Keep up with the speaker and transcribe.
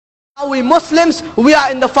We Muslims, we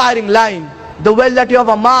are in the firing line. The wealth that you have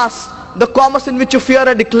amassed, the commerce in which you fear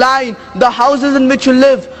a decline, the houses in which you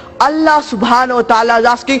live, Allah subhanahu wa ta'ala is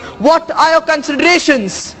asking, what are your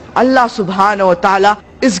considerations? Allah subhanahu wa ta'ala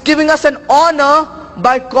is giving us an honor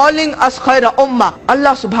by calling us khaira ummah.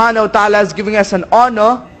 Allah subhanahu wa ta'ala is giving us an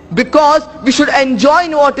honor because we should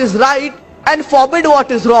enjoin what is right and forbid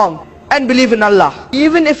what is wrong and believe in Allah.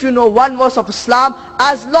 Even if you know one verse of Islam,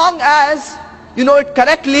 as long as you know it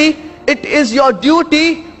correctly, it is your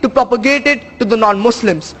duty to propagate it to the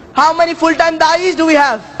non-Muslims. How many full-time da'is do we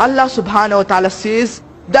have? Allah subhanahu wa ta'ala says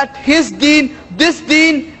that His deen, this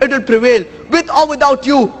deen, it will prevail. With or without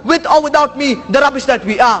you, with or without me, the rubbish that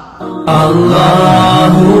we are.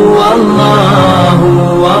 Allahu,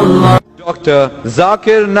 Allahu, Allah. Dr.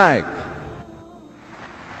 Fariq Nike.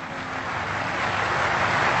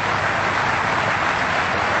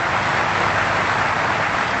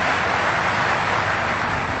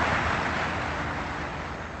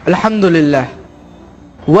 Alhamdulillah.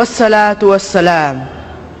 Wassalatu wassalam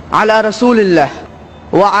ala Rasulillah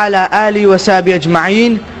wa ala alihi wa sahbihi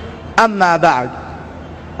ajma'in. Amma ba'd.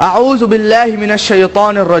 A'udhu billahi minash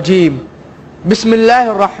shaytanir rajim.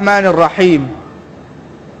 Bismillahir rahmanir rahim.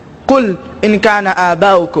 Qul in kana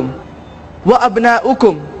aba'ukum wa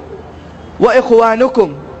abna'ukum wa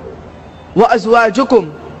ikhwanukum wa azwajukum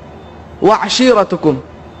wa ashiratukum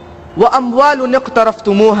وأموال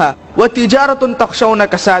اقترفتموها وتجارة تخشون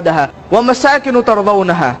كسادها ومساكن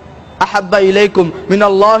ترضونها أحب إليكم من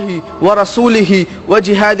الله ورسوله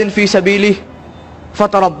وجهاد في سبيله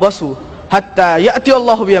فتربصوا حتى يأتي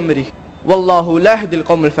الله بأمره والله لا يهدي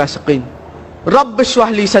القوم الفاسقين. رب اشرح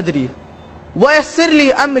لي صدري ويسر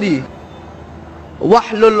لي أمري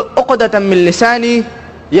واحلل عقدة من لساني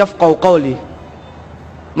يفقهوا قولي.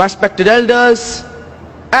 My respected elders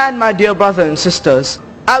and my dear brothers and sisters,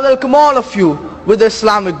 I welcome all of you with the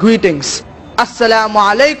Islamic greetings. Assalamu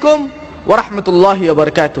alaikum wa rahmatullahi wa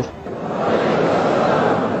barakatuh.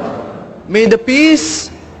 May the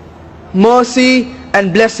peace, mercy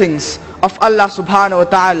and blessings of Allah subhanahu wa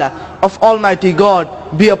ta'ala, of Almighty God,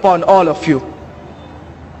 be upon all of you.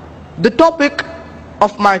 The topic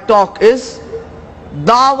of my talk is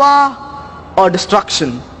dawah or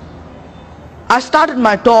destruction. I started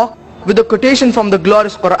my talk with a quotation from the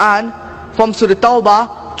glorious Quran from Surah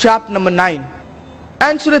Tawbah, chapter number 9.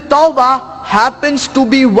 And Surah Tawbah happens to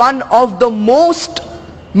be one of the most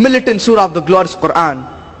militant surah of the glorious Quran.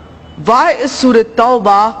 Why is Surah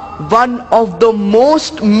Tawbah one of the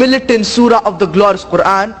most militant surah of the glorious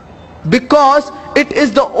Quran? Because it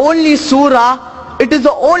is the only surah, it is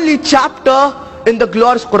the only chapter in the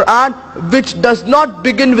glorious Quran which does not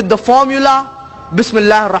begin with the formula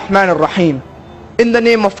Bismillahir Rahmanir Rahim. In the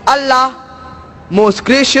name of Allah, most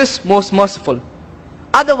gracious, most merciful.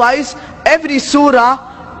 Otherwise, every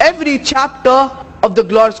surah, every chapter of the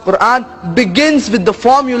glorious Quran begins with the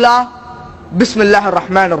formula Bismillahir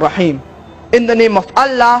Rahmanir Rahim. In the name of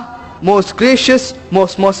Allah, most gracious,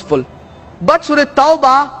 most merciful. But Surah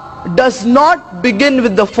Tawbah does not begin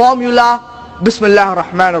with the formula Bismillahir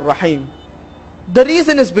Rahmanir Rahim. The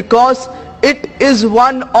reason is because it is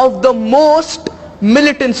one of the most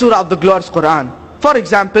militant surah of the glorious Quran. For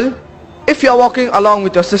example, if you are walking along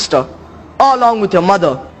with your sister or along with your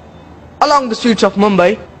mother along the streets of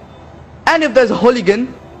Mumbai, and if there's a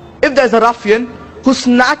hooligan, if there's a ruffian who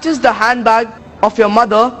snatches the handbag of your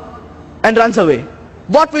mother and runs away,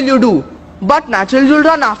 what will you do? But naturally you'll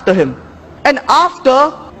run after him, and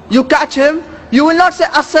after you catch him, you will not say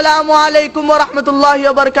Assalamu alaikum wa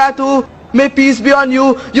rahmatullahi wa barakatuh, may peace be on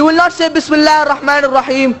you. You will not say Bismillahir Rahmanir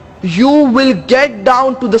Rahim. You will get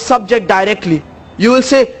down to the subject directly. You will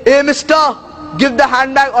say, hey mister, give the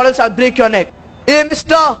handbag or else I'll break your neck. Hey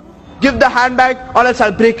mister, give the handbag or else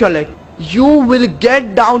I'll break your leg. You will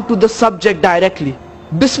get down to the subject directly.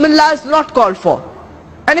 Bismillah is not called for.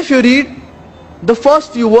 And if you read the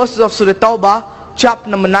first few verses of Surah Tawbah, chapter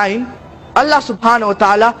number 9, Allah subhanahu wa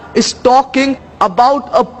ta'ala is talking about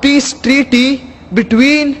a peace treaty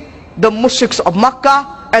between the mushriks of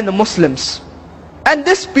Makkah and the Muslims. And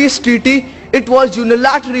this peace treaty, it was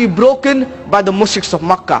unilaterally broken by the mushriks of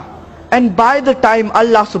Makkah. And by the time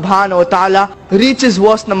Allah subhanahu wa ta'ala reaches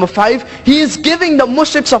verse number 5, He is giving the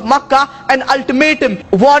mushriks of Makkah an ultimatum,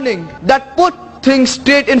 warning that put things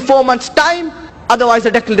straight in 4 months time, otherwise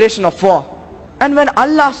a declaration of war. And when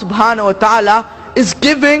Allah subhanahu wa ta'ala is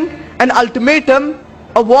giving an ultimatum,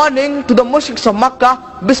 a warning to the mushriks of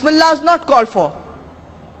Makkah, Bismillah is not called for.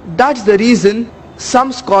 That's the reason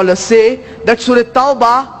some scholars say that Surah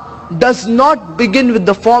Tawbah does not begin with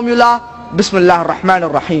the formula Bismillahir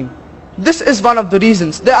Rahmanir Rahim. This is one of the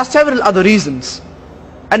reasons. There are several other reasons.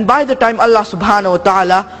 And by the time Allah subhanahu wa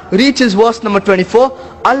ta'ala reaches verse number 24,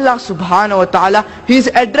 Allah subhanahu wa ta'ala, He's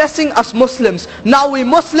addressing us Muslims. Now we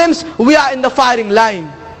Muslims, we are in the firing line.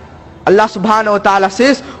 Allah subhanahu wa ta'ala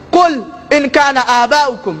says, قُلْ إِنْ كَانَ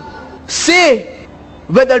آبَاؤُكُمْ, say,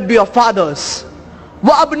 whether it be your fathers,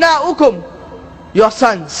 وَأَبْنَاؤُكُمْ, your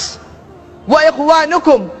sons,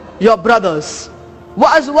 وَإِخْوَانُكُمْ, your brothers,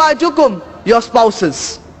 وَأَزْوَاجُكُمْ, your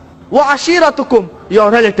spouses, وَعَشِيرَتُكُمْ, your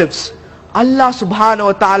relatives. Allah subhanahu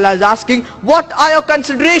wa ta'ala is asking, what are your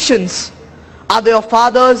considerations? Are they your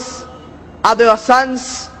fathers? Are they your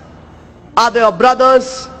sons? Are they your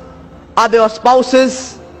brothers? Are they your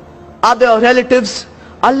spouses? Are they your relatives?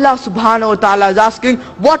 Allah subhanahu wa ta'ala is asking,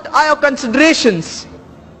 what are your considerations?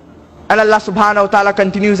 And Allah subhanahu wa ta'ala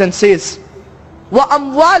continues and says,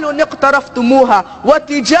 وَأَمْوَالٌ اقْتَرَفْتُمُوهَا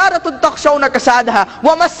وَتِجَارَةٌ تَخْشَوْنَ كَسَادَهَا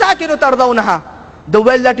وَمَسَاكِنُ تَرْضَوْنَهَا. The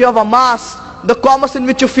wealth that you have amassed, the commerce in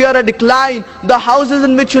which you fear a decline, the houses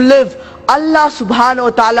in which you live. Allah subhanahu wa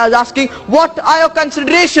ta'ala is asking, what are your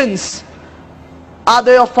considerations? Are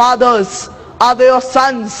they your fathers? Are they your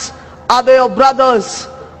sons? Are they your brothers?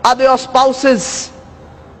 Are they your spouses?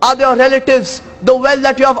 Are they your relatives? The wealth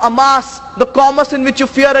that you have amassed, the commerce in which you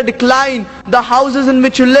fear a decline, the houses in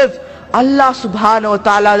which you live. Allah subhanahu wa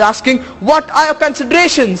ta'ala is asking, what are your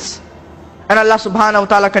considerations? And Allah subhanahu wa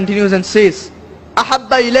ta'ala continues and says, أَحَبَّ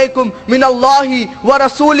إِلَيْكُمْ مِنَ اللَّهِ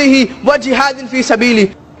وَرَسُولِهِ وَجِهَادٍ فِي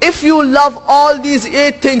سَبِيلِهِ. If you love all these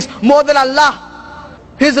 8 things more than Allah,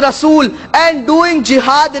 His Rasul, and doing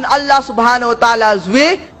jihad in Allah subhanahu wa ta'ala's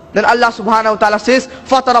way, then Allah subhanahu wa ta'ala says,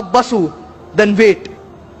 فَتَرَبَّسُوا, then wait.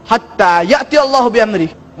 حَتَّى يَأْتِيَ اللَّهُ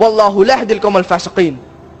بِأَمْرِهِ وَاللَّهُ لَا يَهْدِي الْقَوْمَ الْفَاسِقِينَ.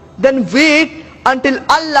 Then wait until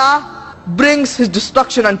Allah brings His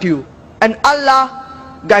destruction unto you, and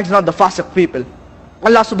Allah guides not the fasiq people.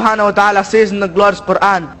 Allah subhanahu wa ta'ala says in the glorious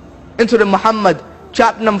Quran, in Surah Muhammad,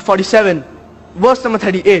 chapter number 47, verse number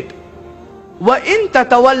 38, وَإِن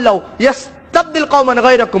تَتَوَلَّوْا يَسْتَبْدِلْ قَوْمًا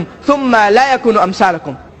غَيْرَكُمْ ثُمَّ لَا يَكُونُ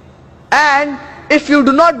أَمْثَالَكُمْ. And if you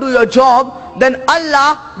do not do your job, then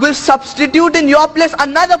Allah will substitute in your place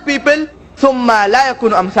another people, ثُمَّ لَا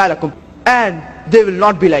يَكُونُ أَمْثَالَكُمْ, and they will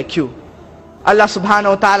not be like you. Allah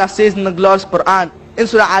subhanahu wa ta'ala says in the glorious Quran, in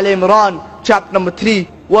Surah Al-Imran, chapter number 3,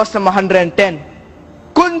 verse number 110,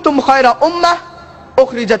 كُنْتُمْ خَيْرَ أُمَّةٍ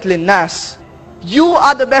أُخْرِجَتْ لِلنَّاسِ. You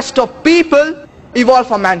are the best of people evolved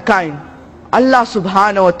for mankind. Allah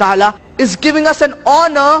subhanahu wa ta'ala is giving us an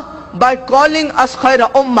honor by calling us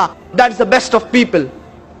khayra ummah, that is the best of people.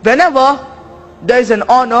 Whenever there is an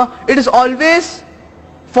honor, it is always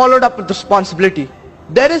followed up with responsibility.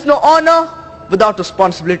 There is no honor without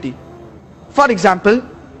responsibility. For example,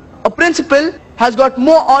 a principal has got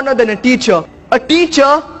more honor than a teacher. A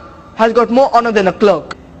teacher has got more honor than a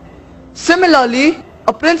clerk. Similarly,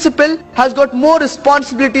 a principal has got more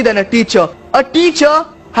responsibility than a teacher. A teacher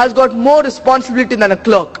has got more responsibility than a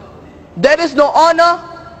clerk. There is no honor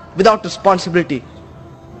without responsibility.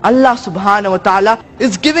 Allah subhanahu wa ta'ala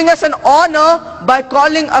is giving us an honor by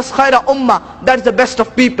calling us khayra ummah, that is the best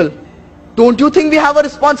of people. Don't you think we have a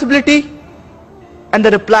responsibility? And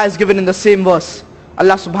the reply is given in the same verse.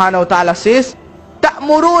 Allah subhanahu wa ta'ala says,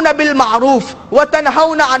 تَأْمُرُونَ بِالْمَعْرُوفِ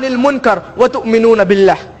وَتَنْهَوْنَ عَنِ الْمُنْكَرِ وَتُؤْمِنُونَ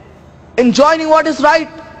بِاللَّهِ. Enjoining what is right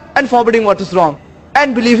and forbidding what is wrong,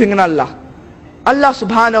 and believing in Allah. Allah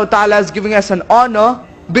subhanahu wa ta'ala is giving us an honor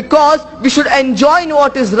because we should enjoin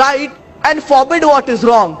what is right and forbid what is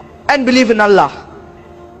wrong and believe in Allah.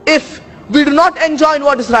 If we do not enjoin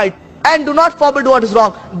what is right and do not forbid what is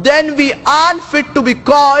wrong, then we aren't fit to be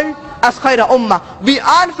called as khayra ummah. We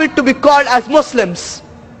aren't fit to be called as Muslims.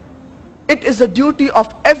 It is the duty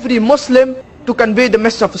of every Muslim to convey the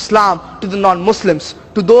message of Islam to the non-Muslims,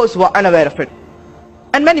 to those who are unaware of it.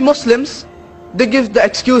 And many Muslims, they give the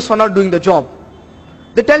excuse for not doing the job.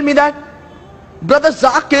 They tell me that, Brother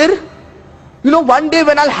Zakir, one day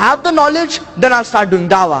when I'll have the knowledge, then I'll start doing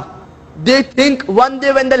dawah. They think one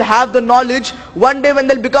day when they'll have the knowledge, one day when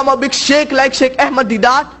they'll become a big sheikh like Sheikh Ahmad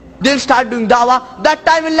Didat, they'll start doing dawah. That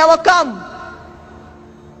time will never come.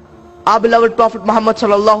 Our beloved Prophet Muhammad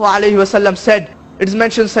sallallahu alayhi wa sallam said, it is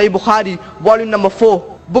mentioned Sahih Bukhari, volume number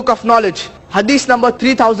 4, book of knowledge, hadith number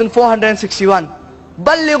 3461.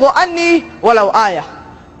 Ballighu anni walau ayah.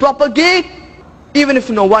 Propagate even if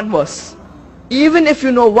you know one verse. Even if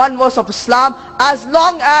you know one verse of Islam, as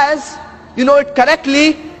long as you know it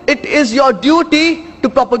correctly, it is your duty to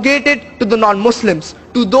propagate it to the non-Muslims,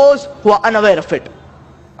 to those who are unaware of it.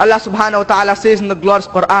 Allah subhanahu wa ta'ala says in the glorious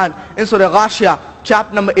Quran, in Surah Ghashiyah,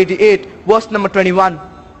 chapter number 88, verse number 21,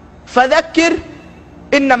 فَذَكِّرْ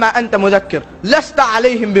إِنَّمَا أَنْتَ مُذَكِّرْ لَسْتَ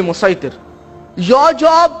عَلَيْهِمْ بِمُسَيْطِرْ. Your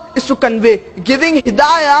job is to convey. Giving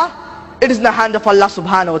hidayah, it is in the hand of Allah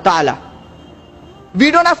subhanahu wa ta'ala.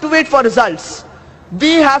 We don't have to wait for results.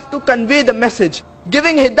 We have to convey the message.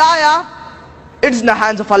 Giving hidayah, it's in the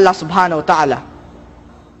hands of Allah subhanahu wa ta'ala.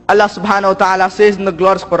 Allah subhanahu wa ta'ala says in the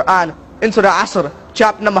glorious Quran, in Surah Asr,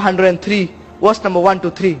 chapter number 103, verse number 1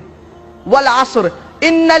 to 3. Wal Asr,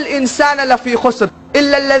 innal insana lafi khusr,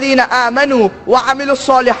 illa alladhina amanu wa amilu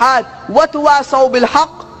salihat, wa tawasaw bil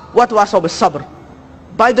haqq, wa tawasaw bis sabr.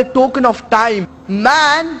 By the token of time,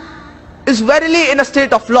 man is verily in a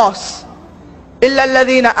state of loss. Illa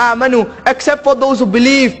alladhina amanu, except for those who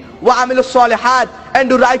believe, wa amilu salihat, and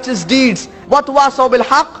do righteous deeds, wa tawasaw bil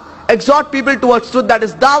haqq, exhort people towards truth, that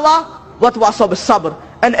is dawah, wa tawasaw bis sabr,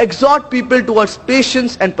 and exhort people towards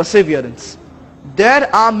patience and perseverance.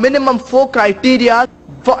 There are minimum 4 criteria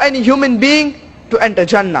for any human being to enter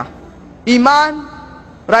Jannah: Iman,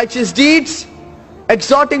 righteous deeds,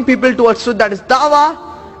 exhorting people towards truth, that is dawah,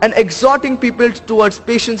 and exhorting people towards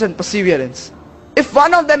patience and perseverance. If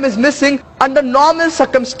one of them is missing, under normal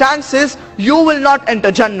circumstances, you will not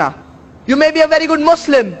enter Jannah. You may be a very good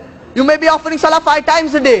Muslim. You may be offering salah 5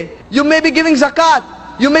 times a day. You may be giving zakat.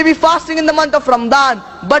 You may be fasting in the month of Ramadan.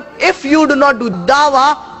 But if you do not do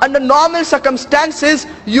dawah, under normal circumstances,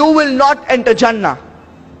 you will not enter Jannah.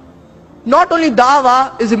 Not only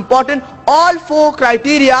dawah is important, all 4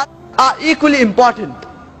 criteria are equally important.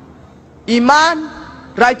 Iman,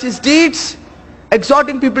 righteous deeds,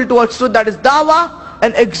 exhorting people towards truth, that is dawah,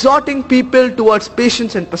 and exhorting people towards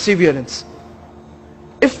patience and perseverance.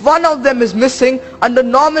 If one of them is missing, under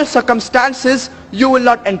normal circumstances, you will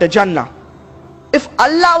not enter Jannah. If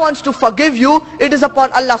Allah wants to forgive you, it is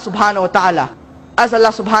upon Allah subhanahu wa ta'ala. As Allah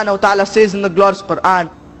subhanahu wa ta'ala says in the glorious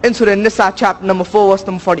Quran, in Surah Nisa chapter number 4 verse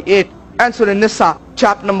number 48, and Surah Nisa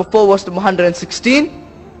chapter number 4 verse number 116,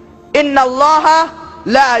 Inna Allah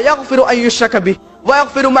la yaghfiru an yushraka bih, wa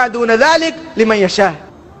yaghfiru ma duna dhalik liman yasha.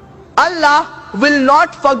 Allah will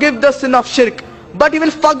not forgive the sin of shirk, but He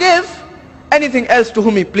will forgive anything else to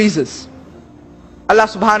whom He pleases. Allah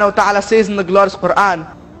subhanahu wa ta'ala says in the glorious Quran,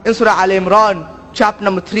 in Surah Al-Imran chapter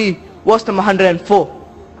number 3 verse number 104,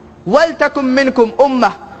 وَلْتَكُمْ مِنْكُمْ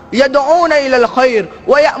أُمَّةٌ يَدْعُونَ إِلَى الْخَيْرِ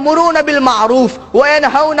وَيَأْمُرُونَ بِالْمَعْرُوفِ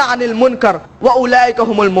وَيَنْهَوْنَ عَنِ الْمُنْكَرِ وَأُولَٰئِكَ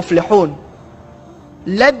هُمُ الْمُفْلِحُونَ.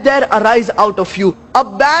 Let there arise out of you a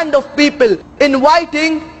band of people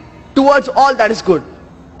inviting towards all that is good,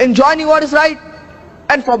 enjoining what is right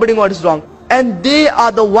and forbidding what is wrong, and they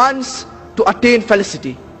are the ones to attain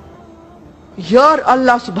felicity. Here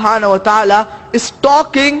Allah subhanahu wa ta'ala is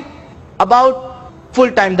talking about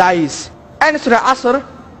full-time da'is. And Surah Asr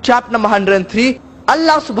chapter number 103,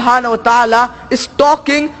 Allah subhanahu wa ta'ala is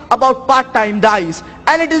talking about part-time da'is,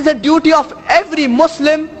 and it is the duty of every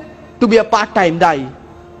Muslim to be a part-time da'i.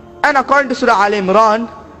 And according to Surah Al-Imran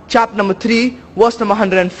chapter number 3 verse number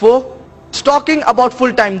 104, it's talking about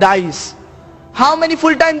full-time da'is. How many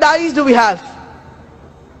full-time da'is do we have?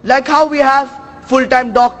 Like how we have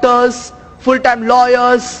full-time doctors, full-time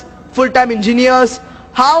lawyers, full-time engineers.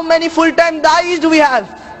 How many full-time da'is do we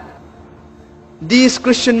have? These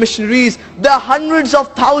Christian missionaries, there are hundreds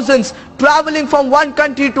of thousands traveling from one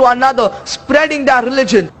country to another, spreading their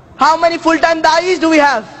religion. How many full-time da'is do we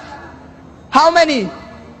have? How many?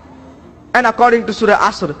 And according to Surah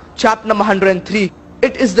Asr, chapter number 103,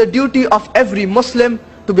 it is the duty of every Muslim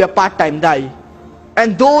to be a part-time da'i.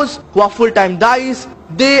 And those who are full-time da'is,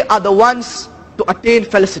 they are the ones to attain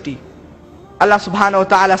felicity. Allah subhanahu wa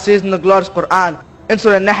ta'ala says in the glorious Quran, in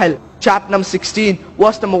Surah Nahl, chapter number 16,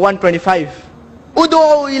 verse number 125,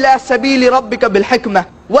 Udu'u ila sabili rabbika bil hikmah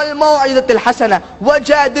wal maw'izatil hasana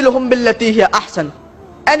wajadilhum billati hiya ahsan.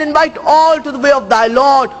 And invite all to the way of thy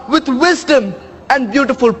Lord with wisdom and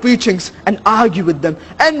beautiful preachings, and argue with them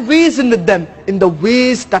and reason with them in the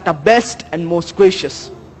ways that are best and most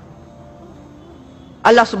gracious.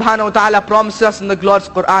 Allah subhanahu wa ta'ala promises us in the glorious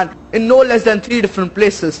Quran in no less than 3 different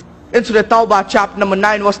places. In Surah Tawbah chapter number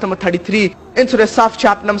 9 verse number 33, in Surah Saf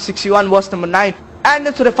chapter number 61 verse number 9, and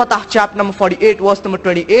in Surah Fatah chapter number 48 verse number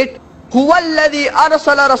 28, هُوَ الَّذِي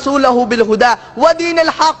أَرْسَلَ رَسُولَهُ بِالْهُدَى وَدِينِ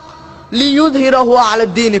الْحَقِّ لِيُظْهِرَهُ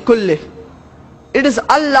عَلَى الدِّينِ كُلِّهِ. It is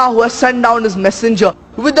Allah who has sent down His messenger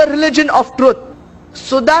with the religion of truth,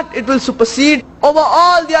 so that it will supersede over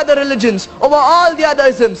all the other religions, over all the other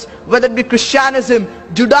isms, whether it be Christianism,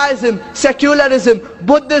 Judaism, secularism,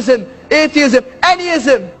 Buddhism, atheism, any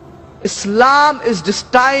ism. Islam is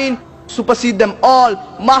destined to supersede them all,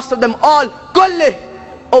 master them all, kulli,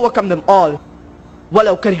 overcome them all.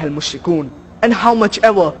 وَلَوْ كَرِهَ الْمُشْرِكُونَ. And how much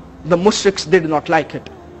ever the mushriks did not like it.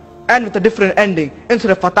 And with a different ending, in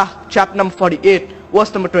Surah Fatah chapter number 48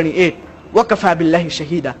 verse number 28, وَكَفَى بِاللَّهِ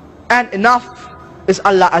شَهِيدًا. And enough is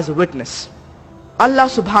Allah as a witness. Allah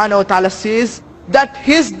subhanahu wa ta'ala says that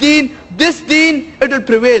his deen, this deen, it will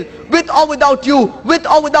prevail. With or without you, with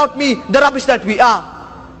or without me, the rubbish that we are.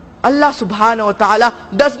 Allah subhanahu wa ta'ala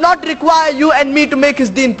does not require you and me to make his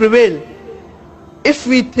deen prevail. If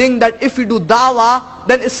we think that if we do dawah,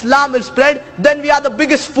 then Islam will spread, then we are the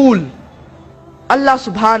biggest fool. Allah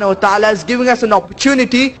subhanahu wa ta'ala is giving us an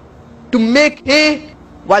opportunity to make hay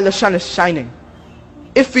while the sun is shining.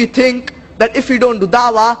 If we think that if we don't do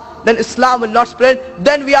dawah, then Islam will not spread,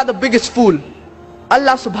 then we are the biggest fool.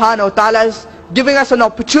 Allah subhanahu wa ta'ala is giving us an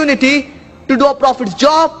opportunity to do a prophet's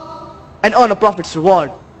job and earn a prophet's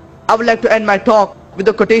reward. I would like to end my talk with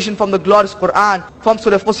a quotation from the glorious Quran, from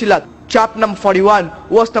Surah Fussilat, chapter number 41,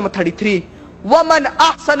 verse number 33. وَمَنْ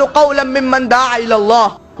أَحْسَنُ قَوْلًا مِمَّنْ دَعَا إِلَى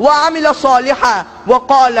اللَّهِ وَعَمِلَ صَالِحًا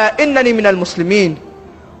وَقَالَ إِنَّنِي مِنَ الْمُسْلِمِينَ.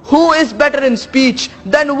 Who is better in speech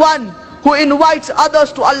than one who invites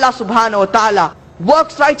others to Allah subhanahu wa ta'ala,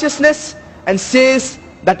 works righteousness and says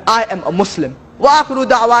that I am a Muslim. وَآخِرُ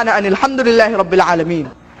دَعْوَانَا أَنِ الْحَمْدُ لِلَّهِ رَبِّ الْعَالَمِينَ.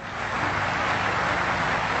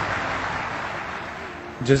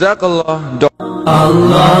 Jazakallah.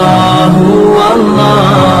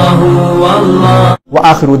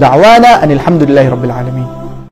 وآخر دعوانا أن الحمد لله رب العالمين.